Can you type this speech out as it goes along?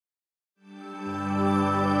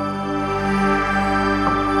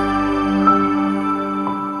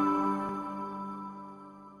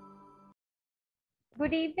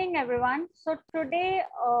Good evening, everyone. So today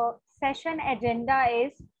session agenda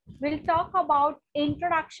is we'll talk about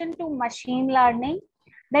introduction to machine learning.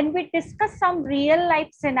 Then we discuss some real life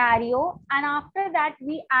scenario, and after that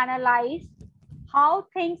we analyze how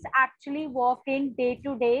things actually work in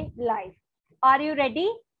day-to-day life. Are you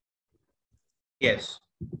ready? Yes.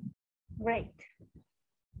 Great.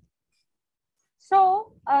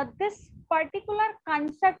 So this particular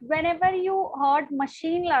concept, whenever you heard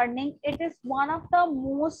machine learning, it is one of the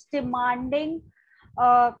most demanding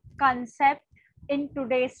concept in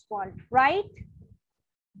today's world, right?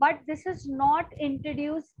 But this is not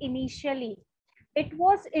introduced initially. It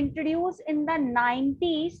was introduced in the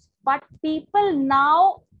 90s, but people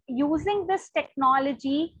now using this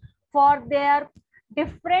technology for their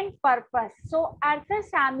different purpose. So Arthur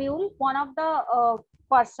Samuel, one of the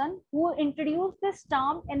person who introduced this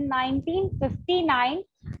term in 1959,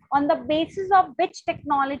 on the basis of which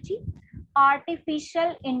technology?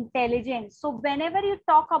 Artificial intelligence. So whenever you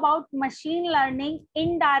talk about machine learning,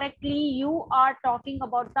 indirectly you are talking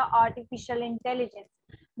about the artificial intelligence,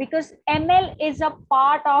 because ML is a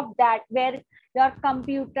part of that, where your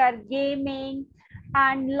computer gaming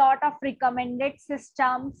and lot of recommended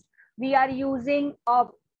systems, we are using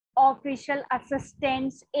official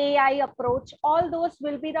assistants, AI approach, all those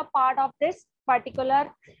will be the part of this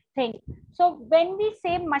particular thing. So when we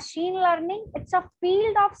say machine learning, it's a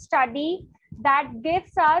field of study that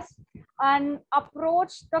gives us an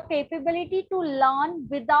approach, the capability to learn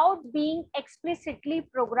without being explicitly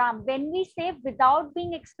programmed. When we say without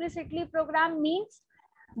being explicitly programmed, means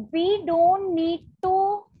we don't need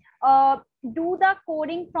to do the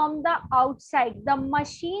coding from the outside. The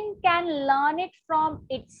machine can learn it from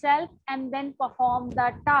itself and then perform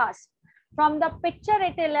the task. From the picture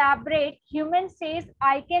it elaborate, human says,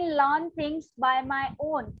 I can learn things by my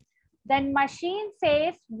own. Then machine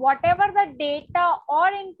says, whatever the data or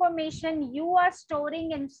information you are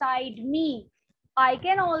storing inside me, I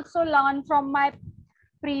can also learn from my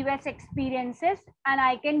previous experiences and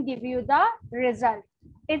I can give you the result.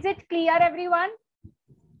 Is it clear, everyone?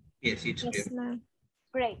 Yes, it's clear. Yes, ma'am.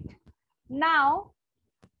 Great. Now,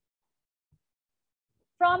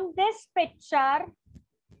 from this picture,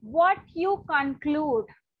 what you conclude,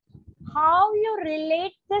 how you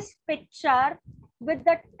relate this picture with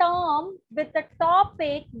the term, with the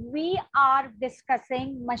topic we are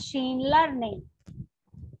discussing, machine learning.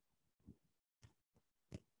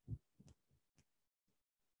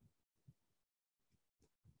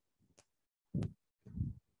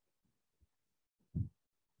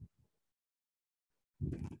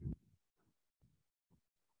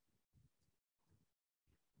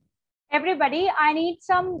 Everybody, I need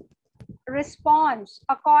some response.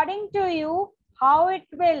 According to you, how it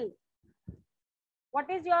will? What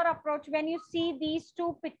is your approach when you see these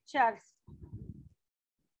two pictures?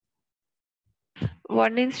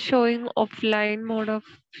 One is showing offline mode of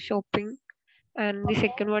shopping and the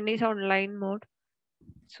second one is online mode.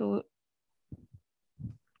 So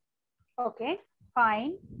okay,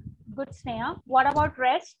 fine. Good, Sneha. What about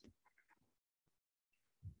rest?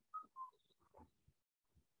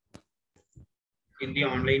 In the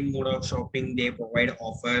online mode of shopping, they provide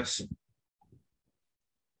offers.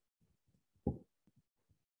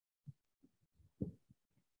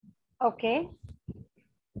 Okay.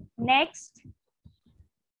 Next.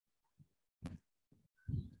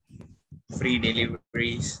 Free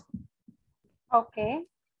deliveries. Okay.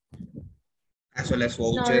 As well as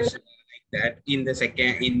vouchers like that. In the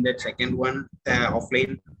second one,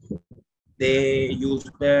 offline, they use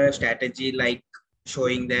the strategy like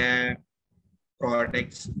showing the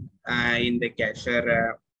products in the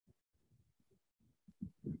cashier.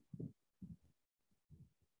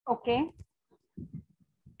 Okay.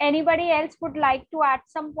 Anybody else would like to add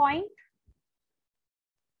some point?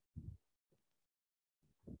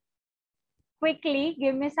 Quickly,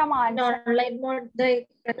 give me some In answer. online mode, they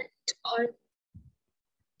collect all.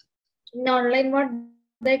 In online mode,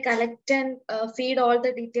 they collect and feed all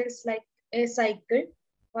the details like a cycle.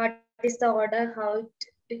 What is the order? How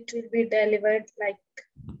it will be delivered? Like.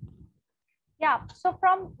 Yeah. So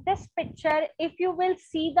from this picture, if you will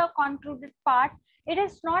see the concluded part, it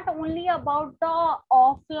is not only about the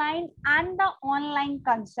offline and the online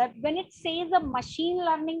concept. When it says the machine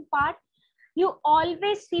learning part, you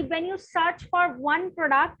always see when you search for one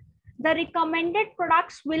product, the recommended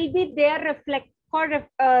products will be there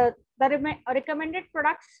recommended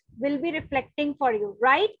products will be reflecting for you,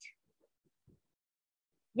 right?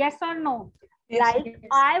 Yes or no? Yes, like yes.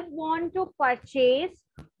 I want to purchase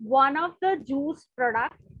one of the juice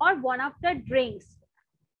product or one of the drinks.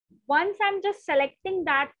 Once I'm just selecting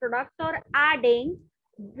that product or adding,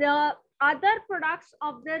 the other products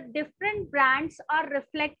of the different brands are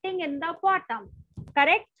reflecting in the bottom.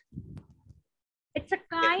 Correct? It's a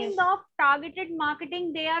kind of targeted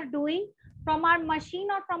marketing they are doing. From our machine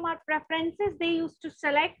or from our preferences, they used to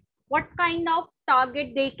select what kind of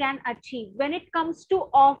target they can achieve. When it comes to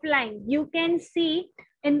offline, you can see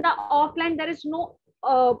in the offline there is no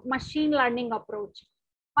machine learning approach.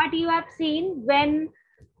 But you have seen when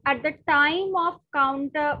at the time of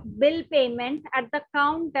counter bill payment at the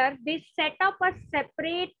counter, they set up a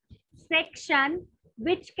separate section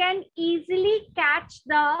which can easily catch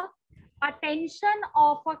the attention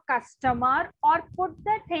of a customer or put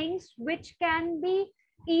the things which can be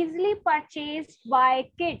easily purchased by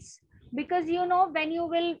kids. Because you know, when you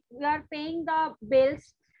are paying the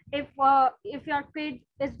bills, if your kid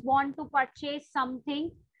is want to purchase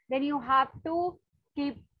something, then you have to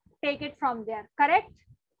take it from there. Correct?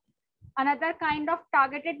 Another kind of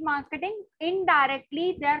targeted marketing,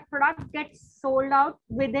 indirectly their product gets sold out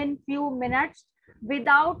within few minutes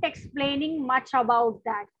without explaining much about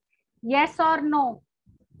that. Yes or no?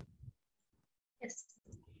 Yes.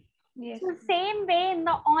 Yes. So same way in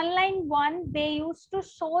the online one, they used to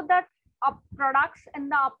show the products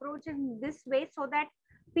and the approach in this way so that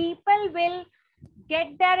people will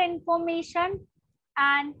get their information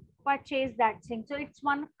and purchase that thing. So it's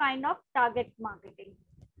one kind of target marketing.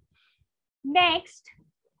 Next,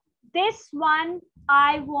 this one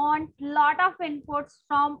I want lot of inputs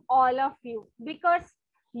from all of you because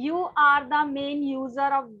you are the main user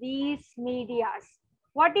of these medias.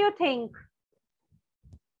 What do you think?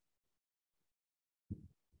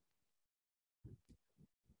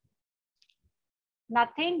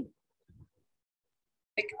 Nothing.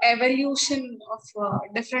 Like evolution of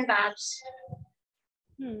different apps.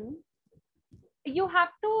 You have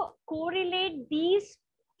to correlate these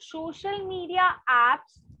social media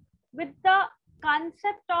apps with the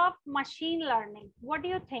concept of machine learning. What do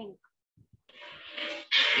you think?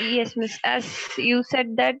 Yes, miss. As you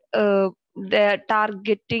said that the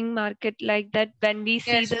targeting market like that, when we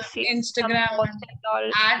see Yes, the same some Instagram posts and and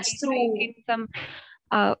all, ads we through. click in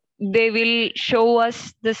some they will show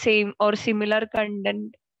us the same or similar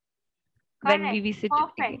content when we Correct. visit it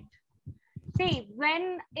Perfect. again. See,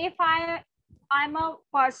 if I'm a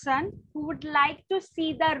person who would like to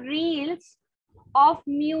see the reels of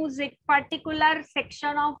music, particular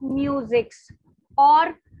section of musics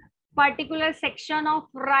or particular section of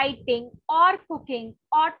writing or cooking,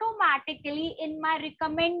 automatically in my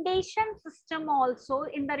recommendation system, also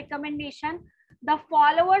in the recommendation, the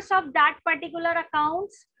followers of that particular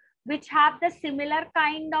accounts which have the similar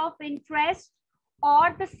kind of interest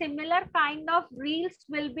or the similar kind of reels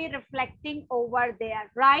will be reflecting over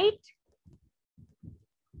there, right?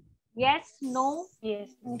 Yes, no?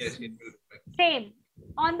 Yes. Yes, it will reflect. Same.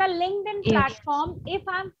 On the LinkedIn Yes. platform, if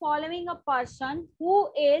I'm following a person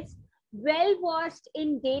who is well versed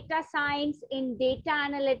in data science, in data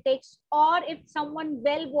analytics, or if someone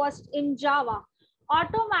well versed in Java,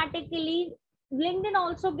 automatically LinkedIn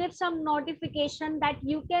also gives some notification that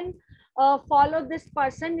you can follow this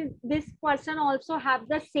person. This person also have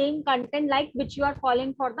the same content like which you are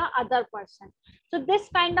following for the other person. So this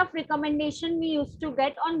kind of recommendation we used to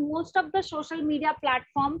get on most of the social media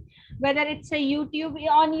platform, whether it's a YouTube.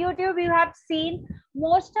 On YouTube, you have seen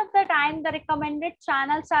most of the time the recommended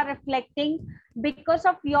channels are reflecting because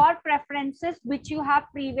of your preferences which you have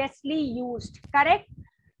previously used. Correct?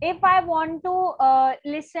 If I want to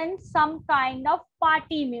listen some kind of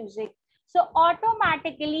party music, so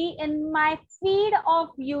automatically in my feed of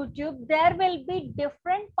YouTube, there will be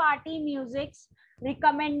different party musics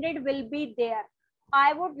recommended will be there.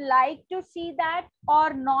 I would like to see that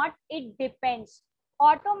or not, it depends.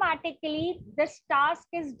 Automatically, this task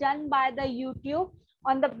is done by the YouTube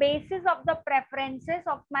on the basis of the preferences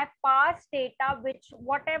of my past data, which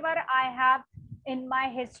whatever I have in my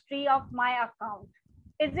history of my account.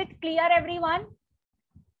 Is it clear, everyone?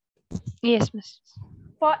 Yes, miss.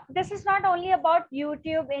 For this is not only about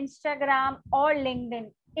YouTube, Instagram, or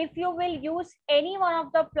LinkedIn. If you will use any one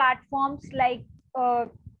of the platforms like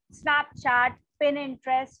Snapchat,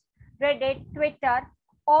 Pinterest, Reddit, Twitter,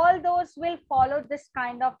 all those will follow this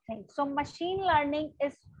kind of thing. So machine learning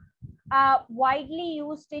is widely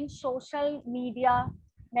used in social media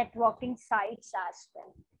networking sites as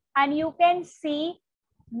well. And you can see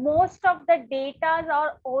most of the data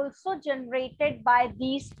are also generated by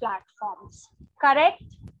these platforms. Correct?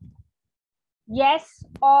 Yes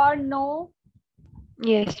or no?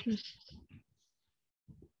 Yes, miss.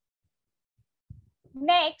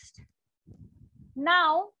 Next,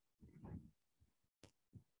 now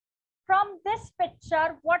from this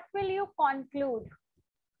picture, what will you conclude?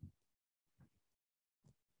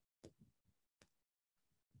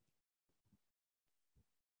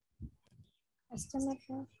 Customer.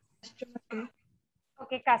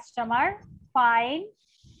 Okay, customer. Fine.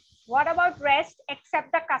 What about rest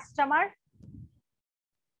except the customer?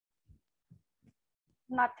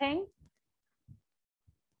 Nothing.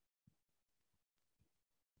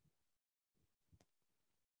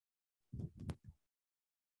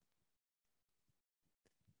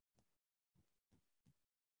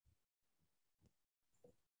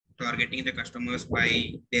 Targeting the customers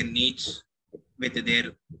by their needs with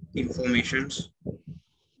their informations.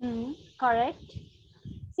 Correct.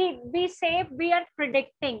 See, we say we are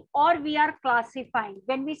predicting or we are classifying.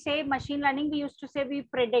 When we say machine learning, we used to say we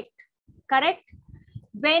predict. Correct.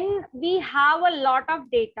 When we have a lot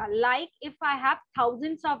of data, like if I have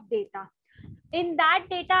thousands of data, in that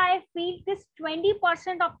data, I feel this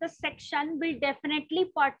 20% of the section will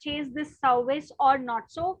definitely purchase this service or not.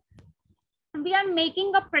 So we are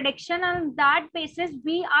making a prediction, and on that basis,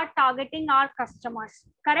 we are targeting our customers.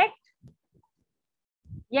 Correct?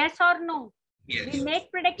 Yes or no? Yes. We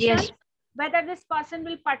make predictions Yes. whether this person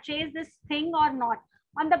will purchase this thing or not.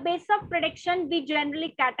 On the basis of prediction, we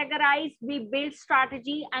generally categorize, we build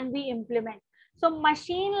strategy, and we implement. So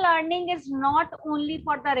machine learning is not only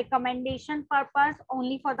for the recommendation purpose,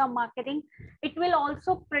 only for the marketing. It will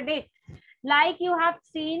also predict. Like you have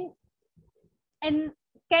seen in,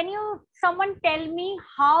 can you, someone tell me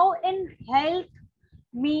how in health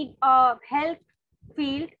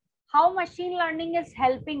field, how machine learning is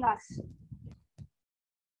helping us?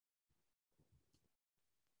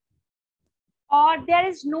 Or there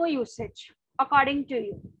is no usage according to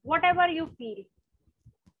you, whatever you feel?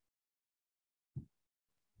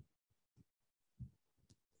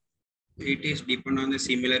 It is depend on the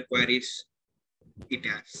similar queries it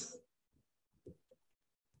has.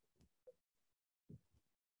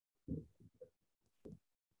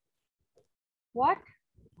 What?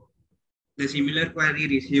 The similar query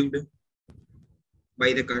received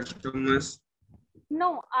by the customers.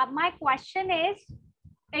 No, my question is,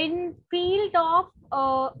 in field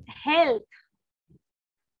of health,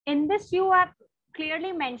 in this you have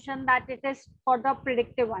clearly mentioned that it is for the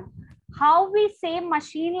predictive one. How we say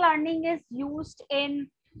machine learning is used in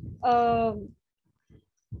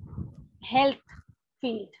health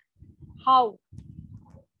field? How?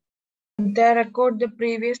 They record the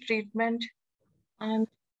previous treatment and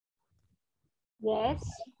Yes,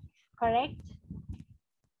 correct.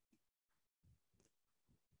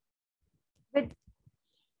 With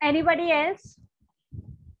anybody else?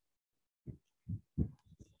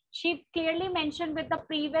 She clearly mentioned with the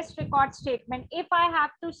previous record statement, if I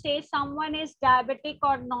have to say someone is diabetic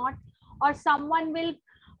or not, or someone will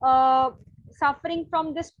suffering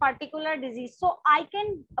from this particular disease, so I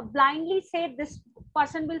can blindly say this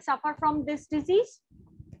person will suffer from this disease.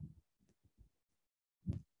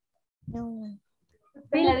 no.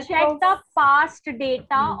 We'll check the past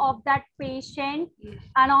data of that patient,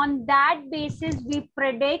 and on that basis we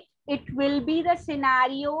predict it will be the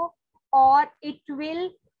scenario or it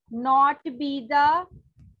will not be the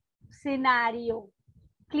scenario.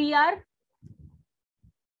 Clear?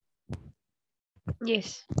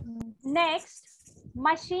 Yes. Next,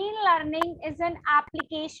 machine learning is an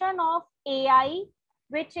application of AI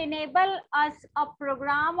which enable us a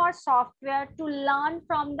program or software to learn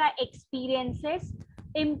from the experiences,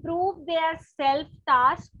 improve their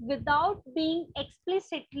self-task without being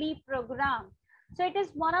explicitly programmed. So it is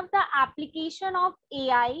one of the application of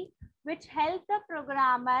AI which help the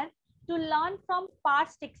programmer to learn from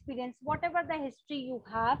past experience, whatever the history you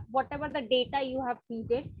have, whatever the data you have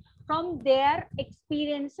feed it, from their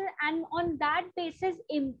experiences, and on that basis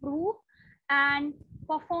improve and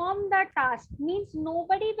perform the task. Means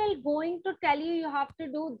nobody will going to tell you you have to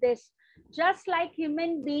do this. Just like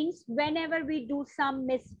human beings, whenever we do some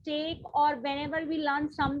mistake or whenever we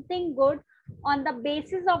learn something good, on the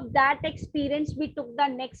basis of that experience we took the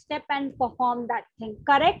next step and performed that thing.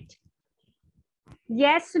 Correct?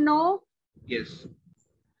 Yes, no? Yes.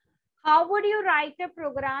 How would you write a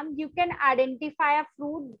program? You can identify a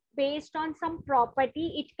fruit based on some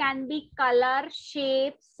property. It can be color,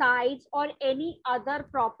 shape, size, or any other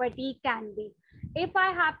property can be. If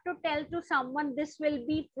I have to tell to someone this will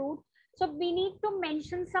be fruit, so we need to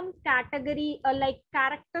mention some category like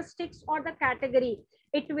characteristics or the category.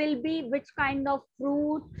 It will be which kind of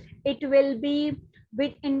fruit, it will be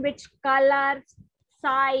in which color,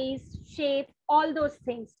 size, shape, all those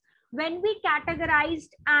things. When we categorized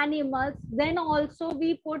animals, then also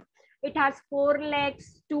we put it has 4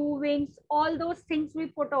 legs, 2 wings, all those things we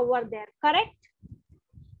put over there. Correct?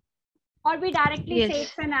 Or we directly say Yes.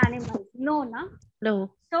 it's an animal? No, na?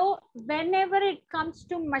 No. So whenever it comes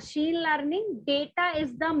to machine learning, data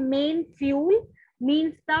is the main fuel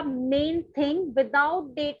means the main thing.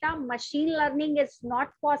 Without data, machine learning is not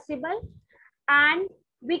possible. And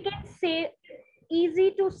we can say,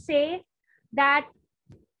 easy to say that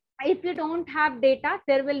if you don't have data,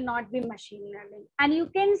 there will not be machine learning. And you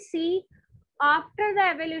can see after the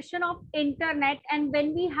evolution of internet, and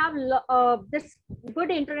when we have this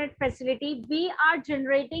good internet facility, we are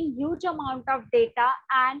generating huge amount of data,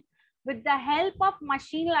 and with the help of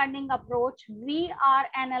machine learning approach, we are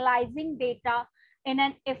analyzing data in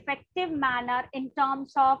an effective manner in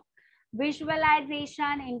terms of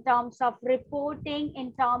visualization, in terms of reporting,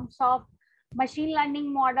 in terms of machine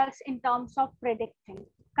learning models, in terms of predicting.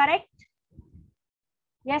 Correct?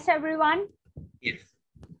 Yes, everyone? Yes.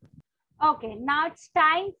 Okay, now it's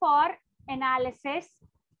time for analysis.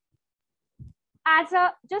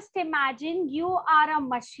 Just imagine you are a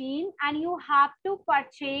machine and you have to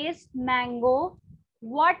purchase mango.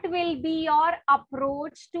 What will be your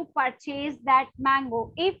approach to purchase that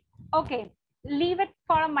mango? Okay, leave it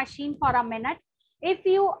for a machine for a minute. If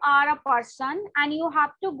you are a person and you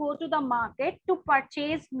have to go to the market to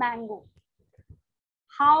purchase mango,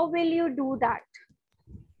 how will you do that?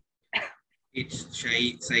 Its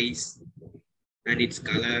size and its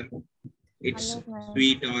color, it's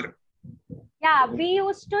sweet or... Yeah, we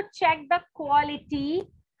used to check the quality,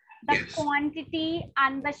 the Yes. quantity,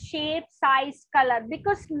 and the shape, size, color,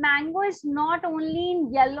 because mango is not only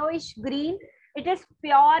in yellowish green, it is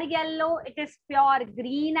pure yellow, it is pure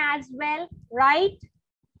green as well, right?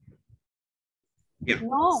 Yeah.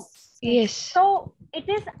 No. Yes. So it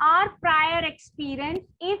is our prior experience.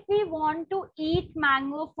 If we want to eat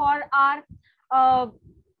mango for our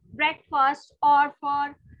breakfast, or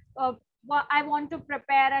for I want to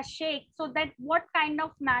prepare a shake, so that what kind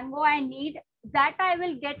of mango I need, that I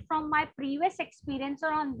will get from my previous experience,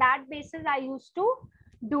 or on that basis I used to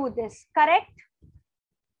do this. Correct?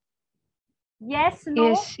 Yes, no?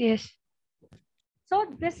 Yes, yes. So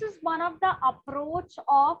this is one of the approach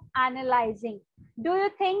of analyzing. Do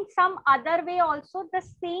you think some other way also? The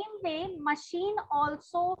same way machine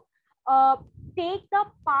also take the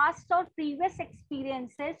past or previous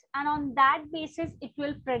experiences, and on that basis it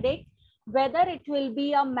will predict whether it will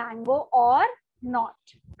be a mango or not.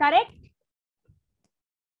 Correct?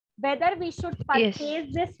 Whether we should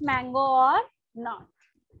purchase this mango or not.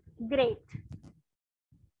 Great.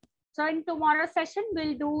 So in tomorrow's session,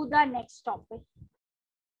 we'll do the next topic.